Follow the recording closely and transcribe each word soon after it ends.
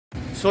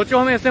सोचो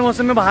हम ऐसे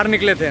मौसम में बाहर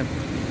निकले थे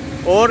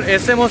और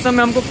ऐसे मौसम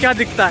में हमको क्या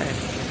दिखता है,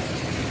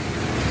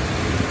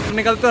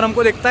 निकलते और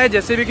हमको दिखता है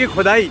जेसीबी की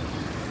खुदाई।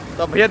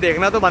 तो भैया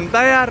देखना तो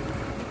बनता है यार।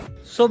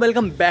 So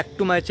welcome back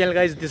to my channel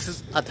guys, this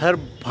is Atharva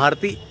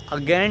Bharti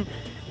again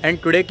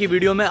and today की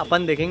वीडियो में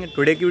अपन देखेंगे,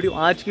 टुडे की वीडियो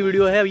आज की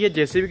वीडियो है ये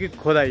जेसीबी की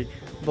खुदाई।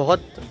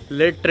 बहुत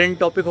लेट ट्रेंड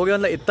टॉपिक हो गया,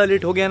 मतलब इतना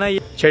लेट हो गया ना,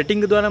 ये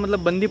चैटिंग के द्वारा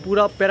मतलब बंदी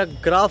पूरा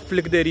पैराग्राफ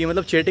लिख दे रही है,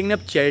 मतलब चैटिंग में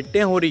अब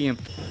चैटें हो रही हैं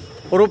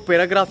और वो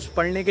पैराग्राफ्स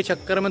पढ़ने के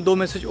चक्कर में 2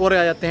 मैसेज और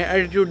आ जाते हैं,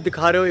 एटीट्यूड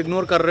दिखा रहे हो,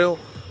 इग्नोर कर रहे हो,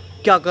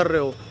 क्या कर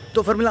रहे हो।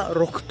 तो फिर मिला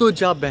रुक तो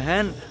जा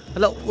बहन,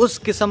 मतलब उस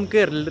किस्म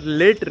के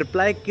लेट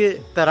रिप्लाई के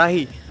तरह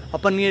ही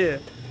अपन ये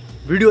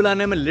वीडियो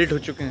लाने में लेट हो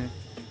चुके हैं।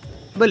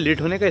 भाई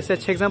लेट होने का इससे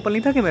अच्छा एग्जाम्पल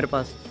नहीं था कि मेरे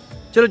पास।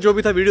 चलो जो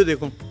भी था वीडियो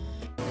देखो।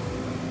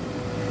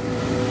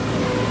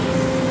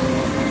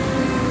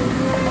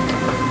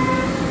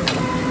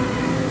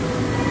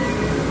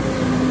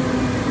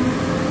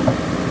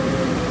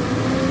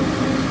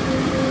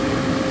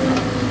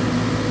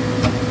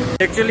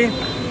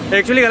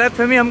 एक्चुअली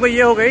गलतफहमी हमको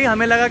ये हो गई,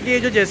 हमें लगा कि ये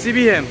जो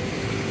जेसीबी है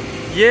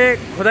ये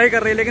खुदाई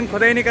कर रही है, लेकिन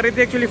खुदाई नहीं कर रही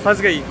थी, एक्चुअली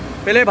फंस गई।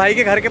 पहले भाई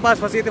के घर के पास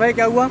फंसी थी। भाई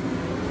क्या हुआ?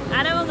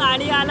 अरे वो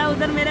गाड़ी वाला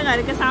उधर मेरे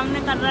घर के सामने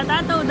कर रहा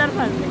था तो उधर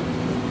फंस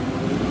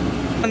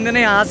गई। बंदे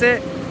ने यहाँ से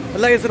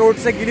मतलब इस रोड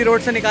से, गीली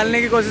रोड से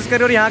निकालने की कोशिश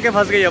करी और यहाँ के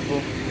फंस गई। अब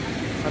वो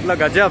मतलब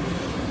गजब।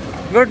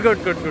 Good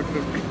good good good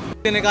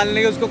good.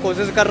 निकालने की उसको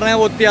कोशिश कर रहे हैं,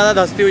 वो उतनी ज़्यादा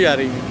धंसती हुई जा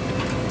रही है।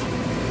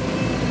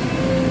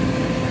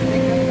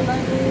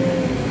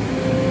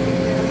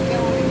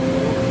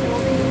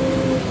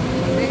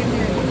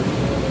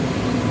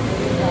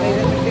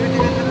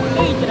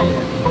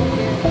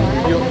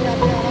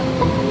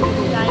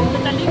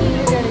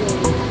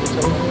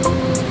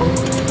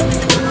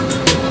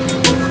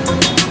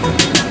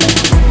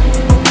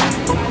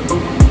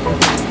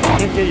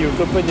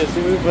 यूट्यूब पे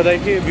जेसीबी खुदाई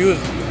के views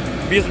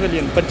 20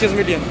 million, 25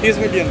 million, 30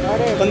 million,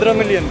 15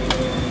 million.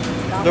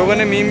 लोगों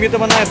ने मीम भी तो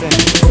बनाए थे।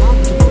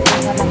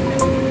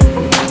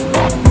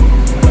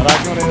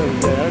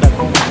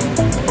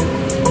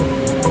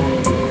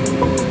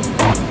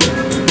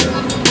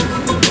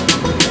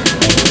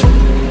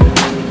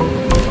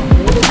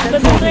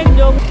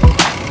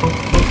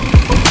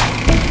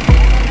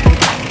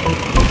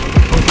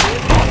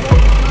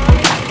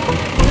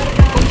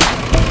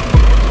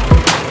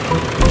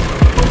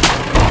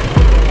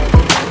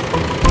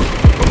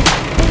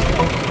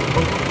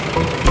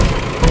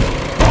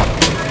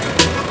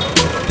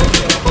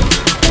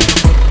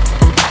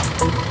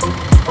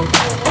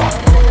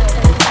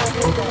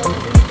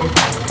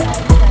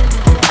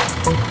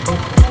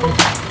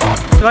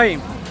 भाई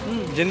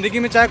जिंदगी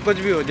में चाहे कुछ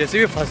भी हो,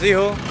 जेसीबी फंसी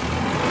हो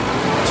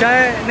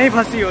चाहे नहीं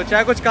फंसी हो,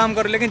 चाहे कुछ काम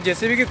करो, लेकिन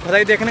जेसीबी की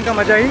खुदाई देखने का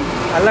मजा ही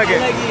अलग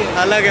है,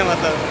 अलग है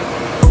मतलब।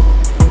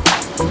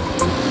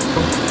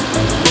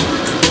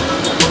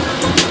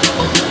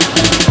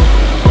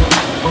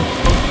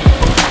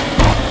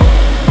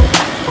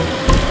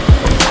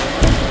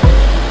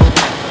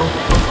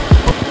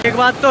 एक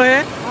बात तो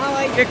है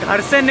कि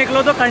घर से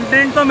निकलो तो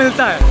कंटेंट तो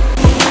मिलता है।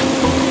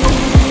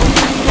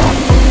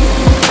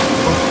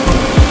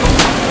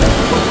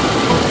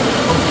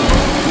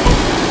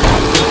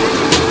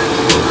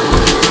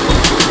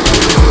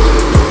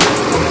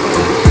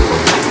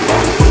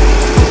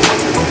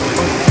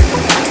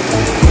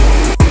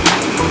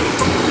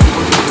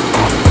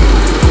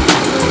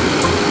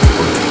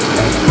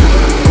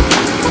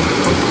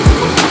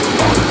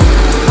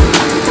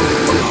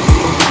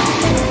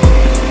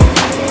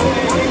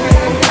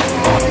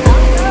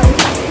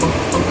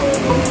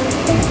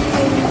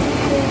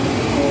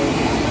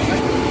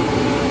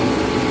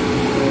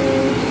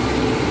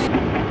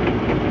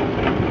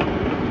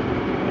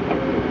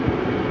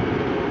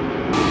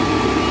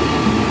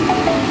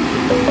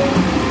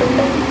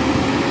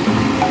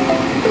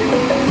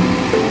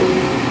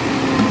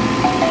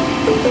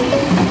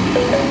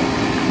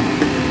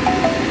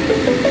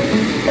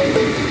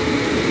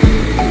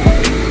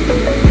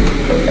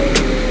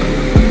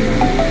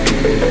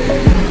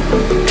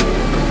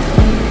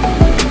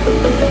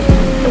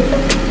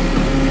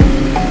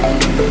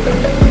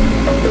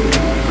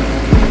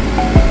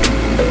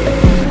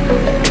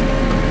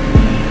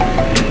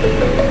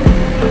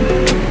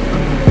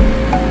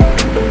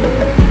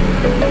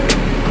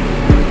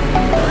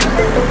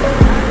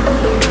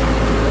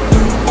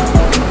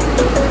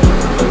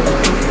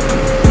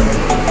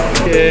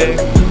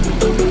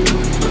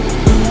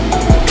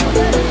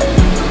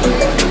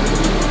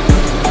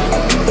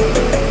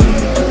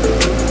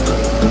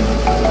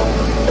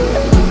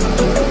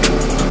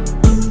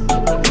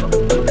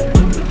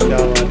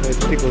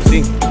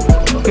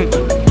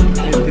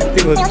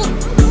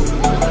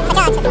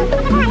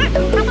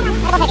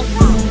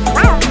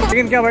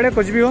 लेकिन क्या बड़े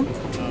कुछ भी हो,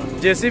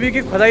 जेसीबी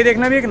की खुदाई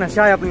देखना भी एक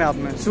नशा है अपने आप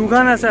में,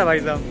 सूखा नशा है भाई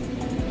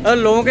साहब। और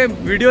लोगों के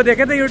वीडियो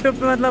देखे थे यूट्यूब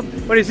पे,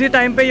 मतलब और इसी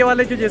टाइम पे ये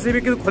वाले जो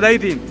जेसीबी की खुदाई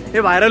थी ये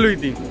वायरल हुई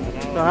थी।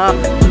 तो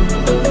हाँ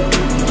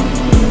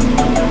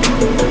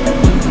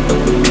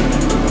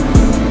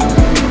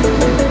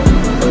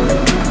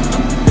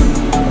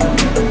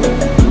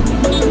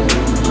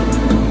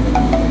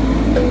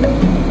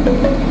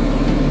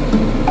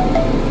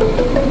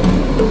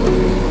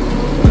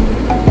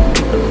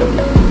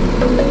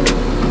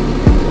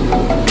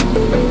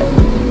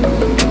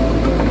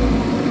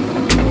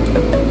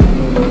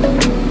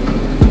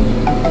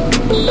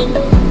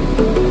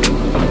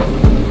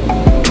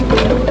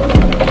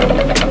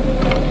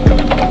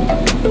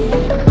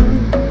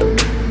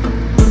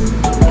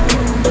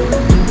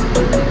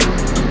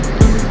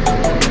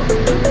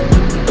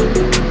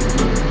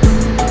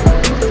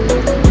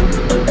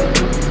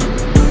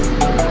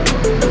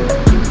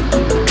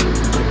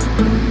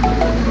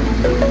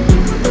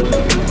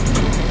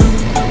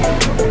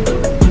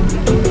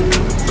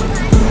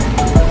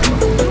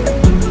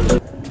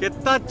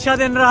अच्छा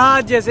दिन रहा।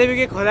 जेसीबी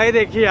की खुदाई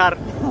देखी यार,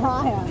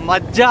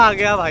 मजा आ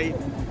गया भाई।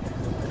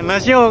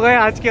 नशे हो गए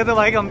आज के तो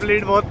भाई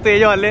कंप्लीट, बहुत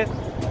तेज वाले।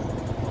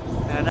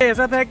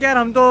 ऐसा था कि यार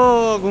हम तो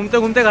घूमते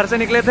घूमते घर से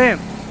निकले थे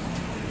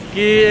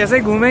कि ऐसे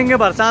ही घूमेंगे,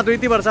 बरसात हुई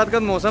थी, बरसात का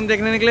मौसम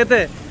देखने निकले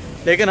थे,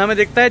 लेकिन हमें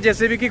दिखता है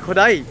जेसीबी की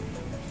खुदाई,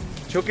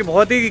 जो कि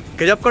बहुत ही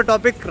गजब का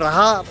टॉपिक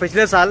रहा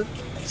पिछले साल,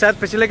 शायद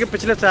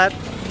पिछले साल।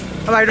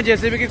 अब आई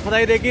जेसीबी की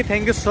खुदाई देखी।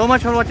 Thank you so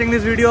much for watching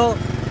this video.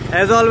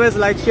 As always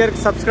like share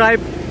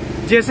subscribe.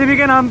 JCB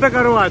के नाम पे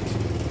करो, आज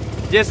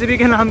जेसीबी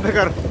के नाम पे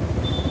करो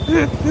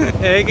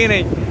है कि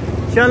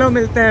नहीं। चलो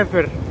मिलते हैं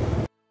फिर।